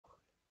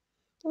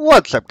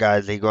What's up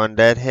guys, Eagle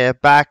Undead here,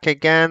 back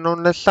again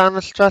on the Son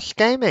of Stress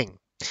Gaming.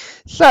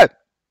 So,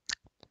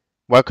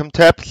 welcome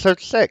to episode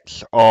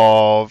 6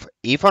 of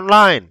EVE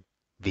Online,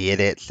 the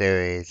Idiot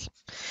series.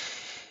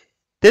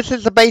 This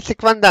is a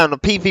basic rundown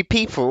of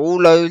PvP for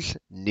all those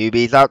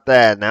newbies out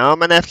there. Now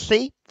I'm an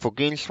FC for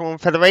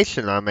Goonswarm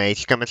Federation, I'm a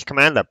skirmish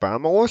commander, but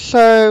I'm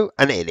also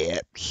an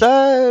idiot.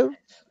 So,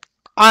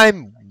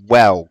 I'm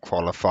well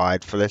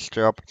qualified for this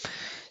job.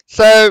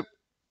 So,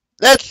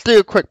 let's do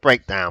a quick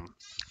breakdown.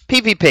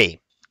 PvP.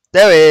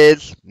 There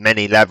is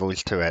many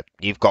levels to it.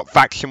 You've got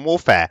faction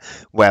warfare,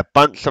 where a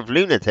bunch of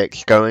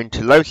lunatics go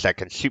into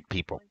low-sec and shoot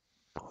people.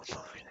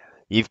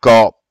 You've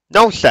got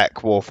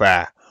null-sec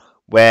warfare,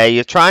 where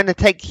you're trying to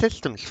take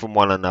systems from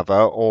one another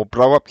or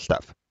blow up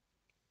stuff.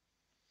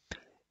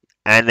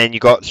 And then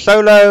you've got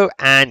solo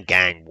and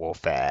gang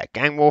warfare.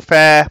 Gang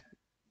warfare,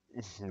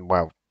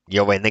 well,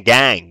 you're in a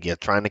gang, you're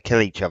trying to kill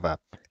each other.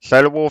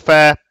 Solo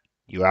warfare,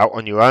 you're out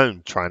on your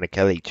own trying to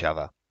kill each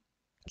other.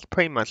 It's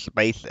pretty much the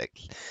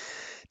basics.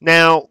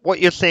 Now, what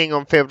you're seeing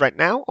on field right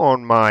now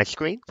on my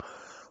screen,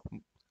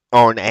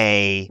 on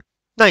a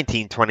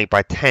 1920 by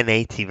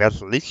 1080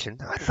 resolution,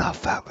 I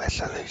love that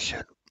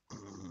resolution,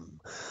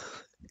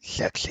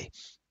 sexy,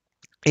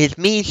 is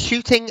me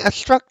shooting a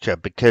structure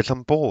because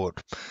I'm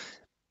bored.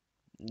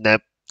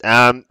 Nope.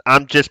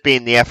 I'm just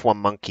being the F1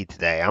 monkey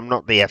today. I'm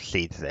not the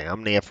FC today.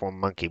 I'm the F1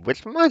 monkey,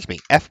 which reminds me,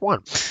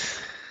 F1.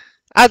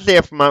 As the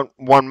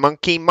F1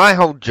 monkey, my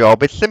whole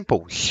job is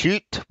simple.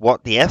 Shoot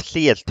what the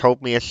FC has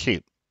told me to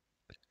shoot.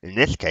 In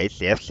this case,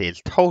 the FC has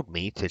told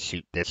me to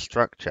shoot this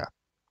structure.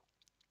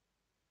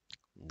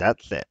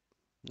 That's it.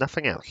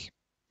 Nothing else.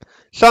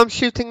 So I'm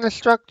shooting the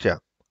structure.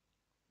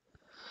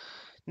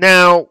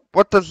 Now,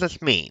 what does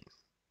this mean?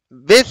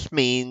 This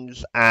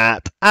means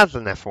that, as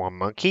an F1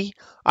 monkey,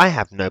 I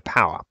have no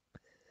power.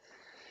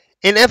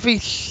 In every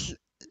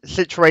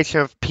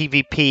situation of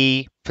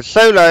PvP for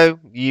solo,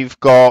 you've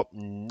got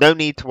no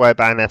need to worry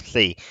about an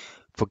FC.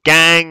 For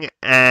gang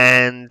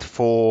and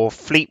for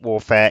fleet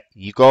warfare,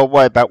 you gotta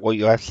worry about what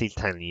your FC is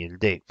telling you to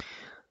do.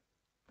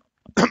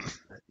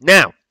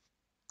 Now,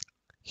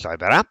 sorry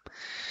about that.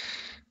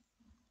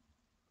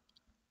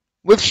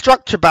 With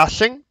structure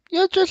bashing,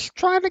 you're just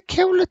trying to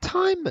kill the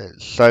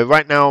timers. So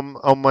right now I'm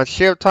on my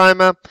shield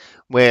timer,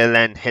 we'll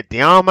then hit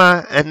the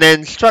armor, and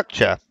then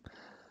structure.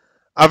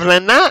 Other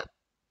than that,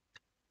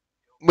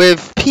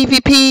 with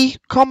PvP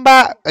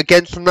combat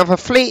against another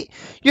fleet,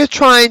 you're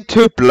trying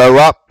to blow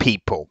up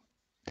people.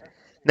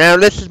 Now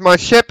this is my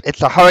ship,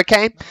 it's a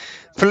Hurricane.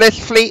 For this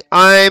fleet,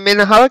 I'm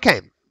in a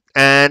Hurricane.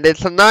 And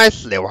it's a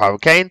nice little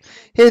Hurricane.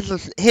 Here's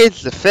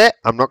the fit.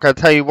 I'm not going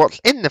to tell you what's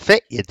in the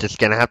fit. You're just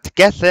going to have to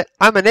guess it.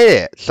 I'm an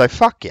idiot, so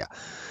fuck you.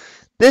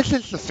 This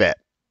is the fit.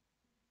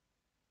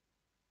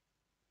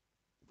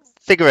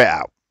 Figure it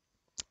out.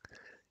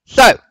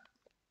 So,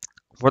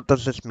 what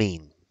does this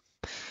mean?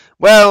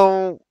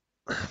 Well,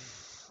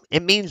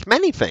 it means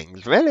many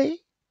things, really.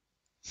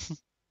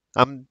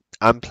 I'm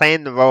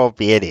playing the role of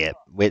the idiot,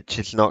 which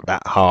is not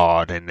that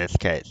hard in this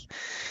case.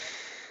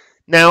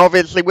 Now,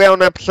 obviously, we're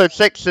on episode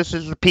 6. This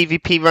is the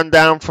PvP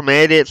rundown from an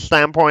idiot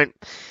standpoint.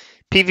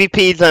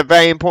 PvP is a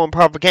very important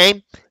part of the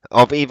game,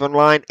 of EVE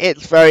Online.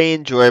 It's very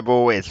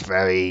enjoyable. It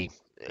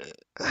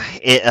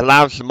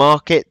allows the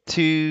market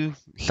to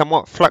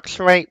somewhat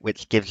fluctuate,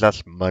 which gives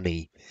us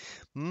money.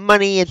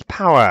 Money is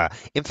power.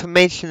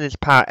 Information is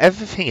power.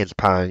 Everything is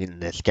power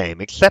in this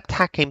game, except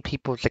hacking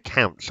people's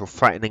accounts or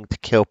threatening to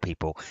kill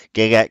people.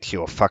 Gigax,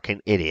 you're a fucking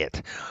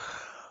idiot.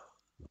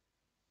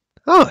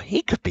 Oh,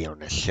 he could be on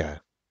this show.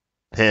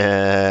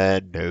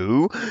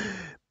 No.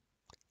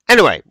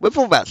 Anyway, with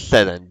all that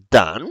said and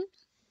done,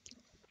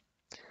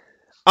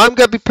 I'm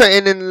going to be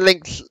putting in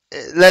links.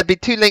 There'll be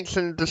 2 links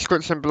in the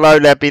description below.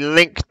 There'll be a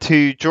link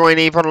to join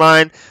EVE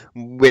Online,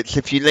 which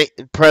if you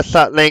press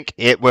that link,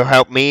 it will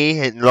help me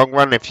in the long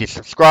run if you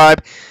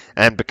subscribe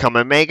and become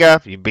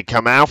Omega. You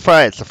become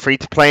Alpha. It's a free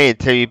to play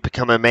until you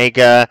become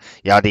Omega.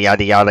 Yada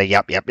yada yada.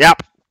 Yup.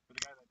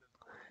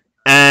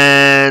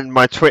 And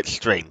my Twitch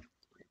stream.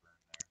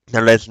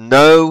 Now there's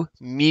no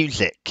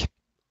music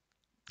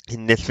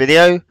in this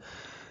video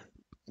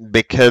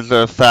because of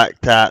the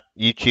fact that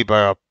YouTube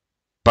are a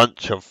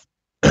bunch of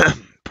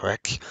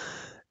pricks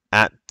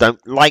that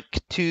don't like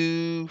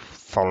to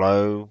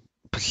follow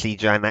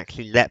procedure and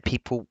actually let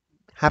people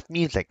have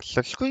music.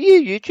 So screw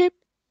you, YouTube,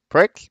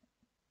 pricks.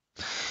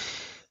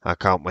 I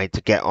can't wait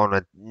to get on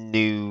a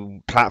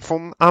new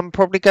platform. I'm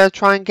probably going to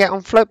try and get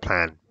on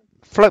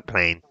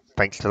Floatplane,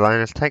 thanks to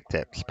Linus Tech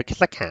Tips,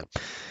 because I can.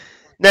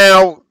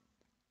 Now,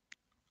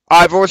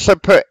 I've also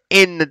put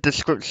in the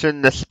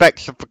description the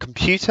specs of the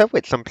computer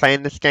which I'm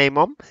playing this game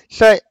on,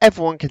 so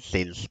everyone can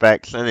see the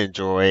specs and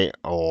enjoy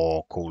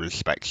or call the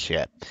specs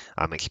shit.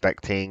 I'm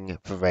expecting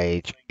the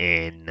rage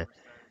in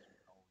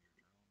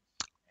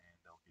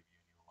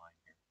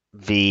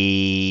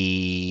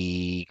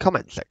the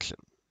comment section.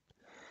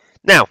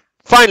 Now,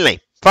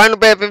 final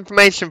bit of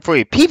information for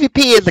you.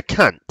 PvP is a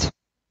cunt.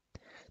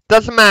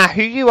 Doesn't matter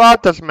who you are,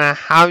 doesn't matter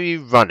how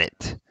you run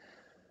it.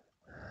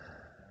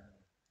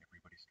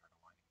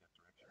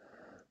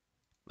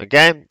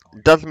 Okay?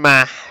 It doesn't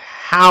matter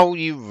how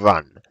you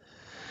run.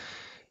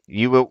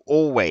 You will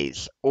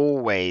always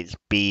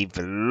be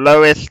the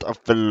lowest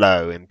of the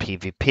low in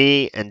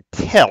PvP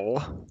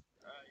until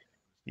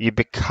you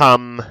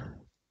become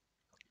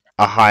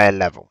a higher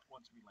level.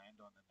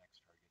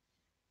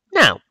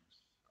 Now,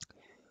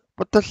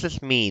 what does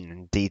this mean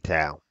in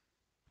detail?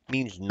 It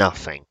means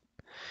nothing.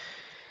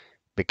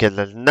 Because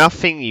there's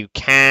nothing you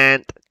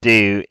can't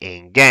do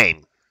in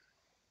game.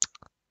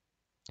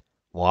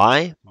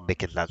 Why?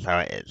 Because that's how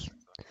it is.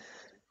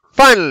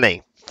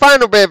 Finally,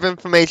 final bit of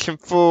information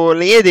for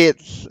the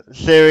Idiots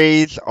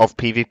series of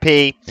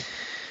PvP.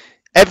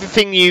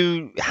 Everything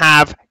you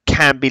have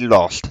can be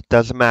lost.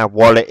 Doesn't matter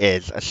what it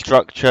is. A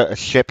structure, a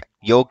ship,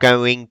 you're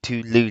going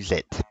to lose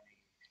it.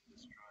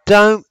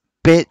 Don't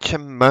bitch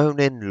and moan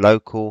in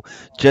local.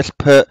 Just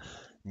put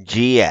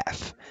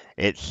GF.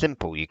 It's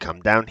simple. You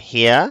come down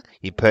here,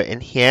 you put in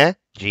here,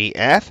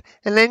 GF,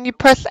 and then you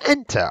press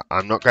enter.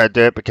 I'm not going to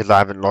do it because I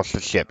haven't lost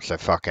the ship, so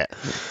fuck it.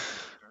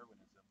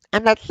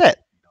 And that's it.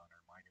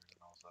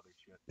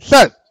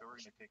 So,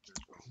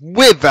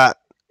 with that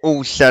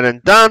all said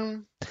and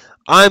done,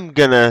 I'm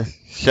going to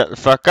shut the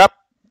fuck up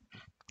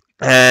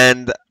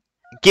and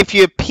give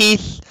you a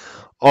piece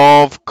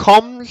of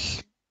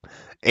comms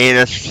in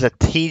a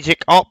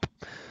strategic op,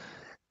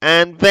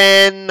 and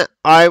then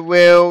I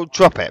will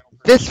drop it.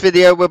 This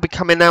video will be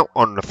coming out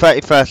on the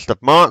 31st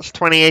of March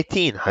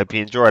 2018. Hope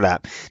you enjoy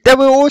that. There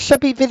will also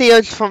be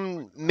videos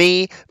from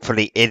me for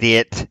the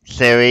Idiot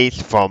series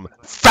from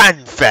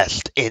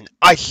FanFest in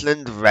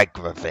Iceland,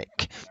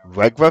 Reykjavik.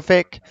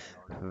 Reykjavik?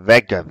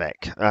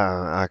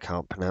 I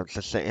can't pronounce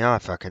the city. I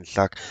fucking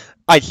suck.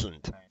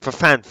 Iceland for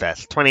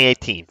FanFest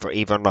 2018 for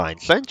EVE Online.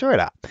 So enjoy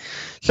that.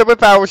 So with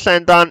that all said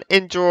and done,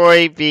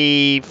 enjoy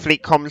the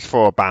fleet comms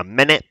for about a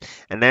minute,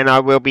 and then I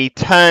will be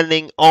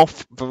turning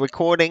off the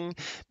recording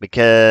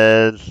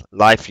because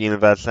life,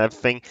 universe,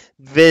 everything.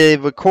 The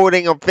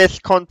recording of this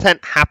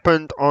content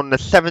happened on the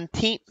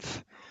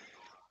 17th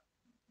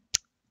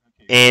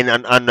in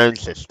an unknown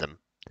system.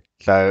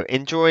 So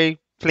enjoy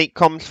fleet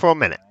comms for a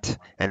minute,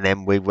 and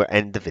then we will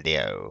end the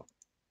video.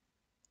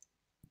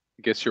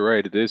 I guess you're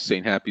right, it is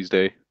St. Happy's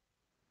Day.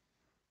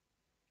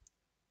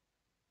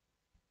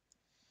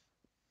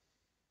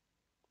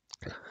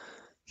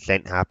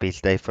 St. Happy's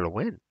Day for the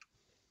win.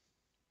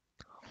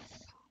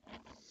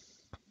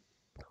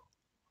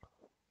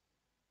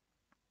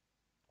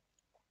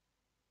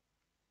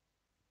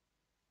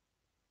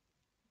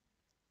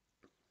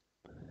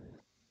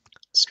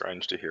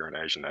 Strange to hear an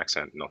Asian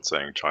accent not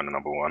saying China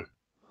 #1.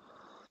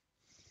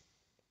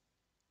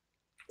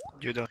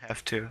 You don't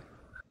have to.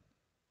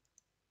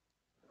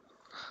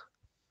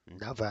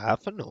 Never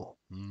happened, or?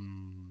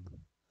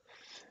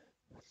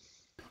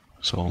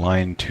 So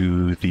align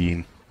to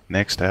the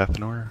next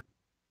Athenor.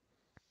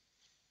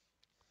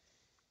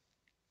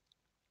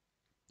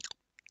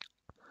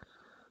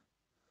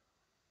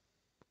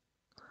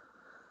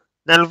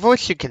 Now the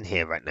voice you can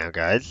hear right now,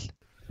 guys.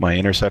 My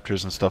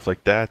interceptors and stuff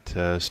like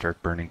that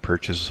start burning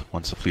perches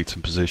once the fleet's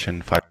in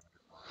position.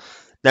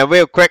 Now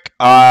real quick,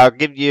 I'll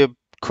give you a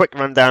quick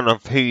rundown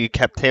of who you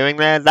kept hearing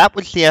there. That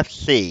was the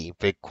FC,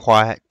 the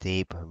quiet,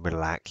 deep, and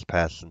relaxed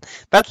person.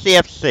 That's the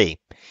FC.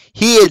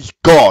 He is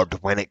God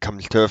when it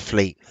comes to a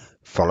fleet.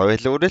 Follow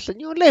his orders and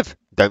you'll live.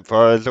 Don't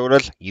follow his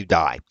orders, you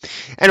die.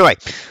 Anyway,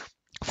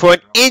 for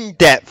an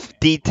in-depth,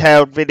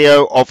 detailed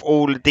video of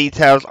all the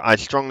details, I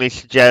strongly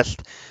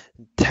suggest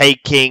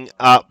taking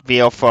up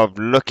the offer of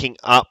looking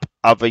up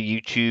other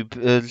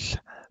YouTubers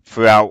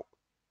throughout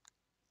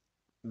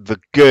the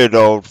good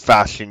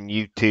old-fashioned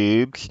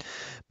YouTubes,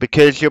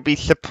 because you'll be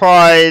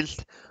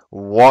surprised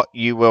what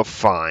you will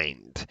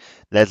find.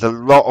 There's a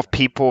lot of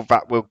people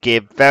that will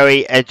give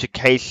very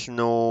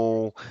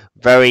educational,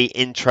 very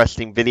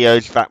interesting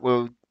videos that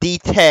will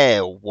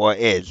detail what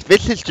it is.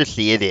 This is just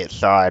the idiot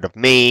side of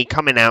me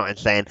coming out and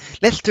saying,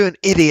 let's do an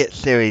idiot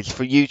series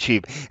for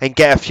YouTube and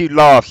get a few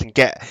laughs and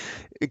get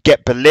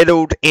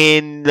belittled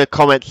in the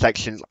comment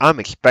sections. I'm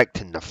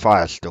expecting the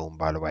firestorm,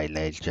 by the way,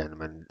 ladies and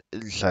gentlemen.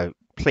 So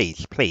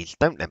please,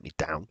 don't let me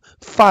down.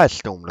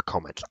 Firestorm the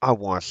comments. I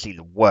want to see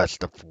the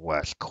worst of the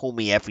worst. Call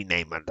me every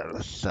name under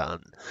the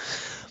sun.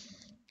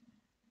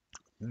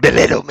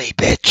 Belittle me,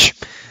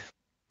 bitch.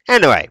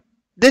 Anyway,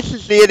 this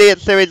is the Idiot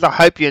series. I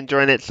hope you're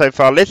enjoying it so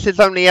far. This is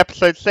only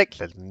episode 6.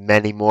 There's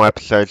many more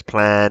episodes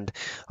planned.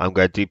 I'm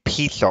going to do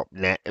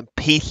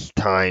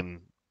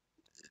peacetime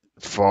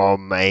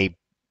from a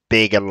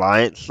big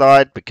alliance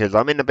side, because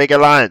I'm in the big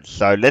alliance.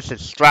 So this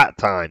is strat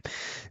time,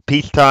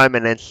 peacetime,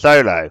 and then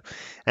solo.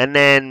 And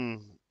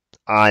then,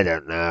 I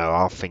don't know,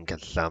 I'll think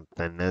of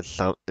something.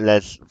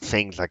 There's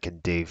things I can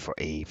do for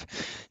EVE.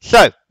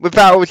 So, with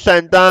that all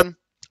said and done,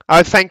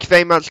 I thank you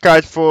very much,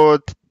 guys, for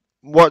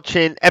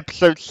watching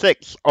episode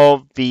 6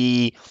 of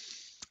the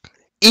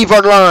EVE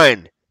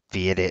Online,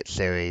 the Idiot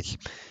series.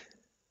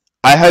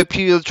 I hope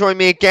you'll join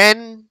me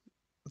again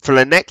for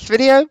the next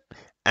video.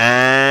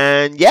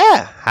 And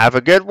yeah, have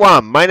a good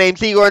one. My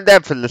name's Igor and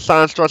Deb from the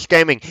Silence Trust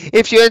Gaming.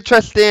 If you're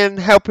interested in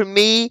helping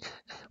me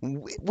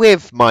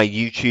with my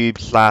YouTube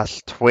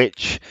 /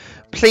 Twitch,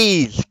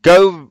 please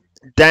go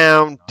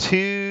down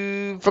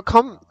to the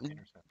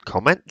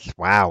comments.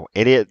 Wow,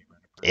 idiot,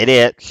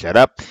 shut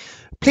up.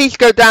 Please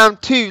go down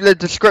to the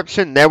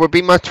description. There will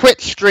be my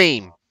Twitch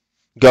stream.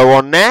 Go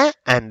on there,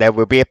 and there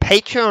will be a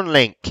Patreon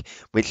link,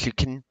 which you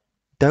can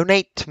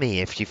donate to me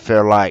if you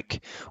feel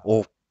like,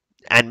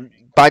 and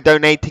by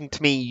donating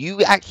to me,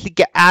 you actually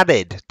get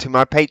added to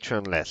my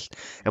Patreon list.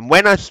 And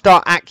when I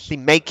start actually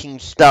making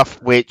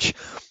stuff which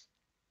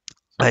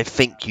I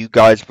think you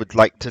guys would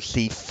like to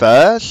see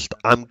first,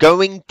 I'm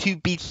going to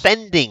be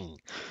sending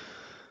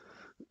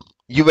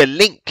you a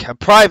link, a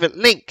private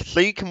link, so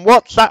you can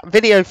watch that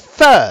video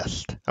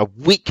first, a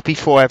week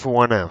before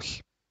everyone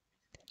else.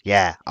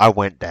 Yeah, I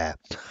went there.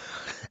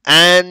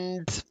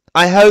 And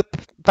I hope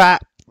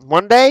that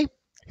one day,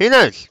 who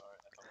knows,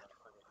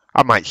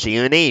 I might see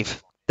you in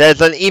EVE.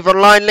 There's an EVE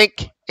Online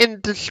link in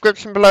the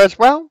description below as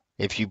well.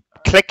 If you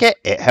click it,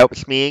 it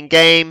helps me in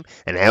game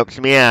and helps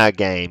me out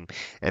game.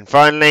 And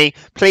finally,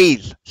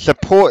 please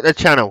support the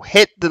channel.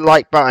 Hit the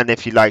like button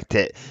if you liked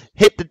it.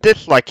 Hit the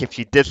dislike if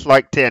you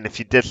disliked it. And if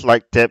you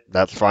disliked it,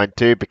 that's fine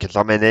too, because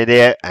I'm an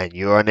idiot and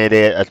you're an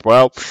idiot as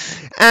well.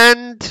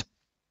 And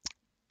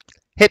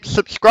hit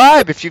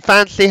subscribe if you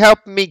fancy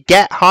helping me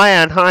get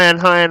higher and higher and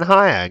higher and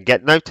higher and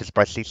get noticed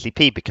by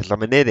CCP, because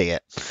I'm an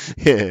idiot.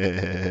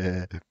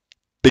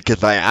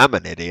 Because I am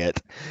an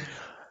idiot.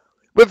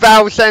 With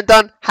that all said and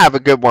done, have a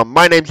good one.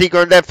 My name's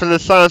Igor and Dev from the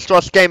Silence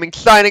Trust Gaming,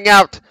 signing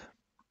out.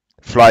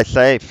 Fly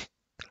safe.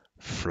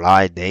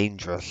 Fly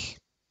dangerous.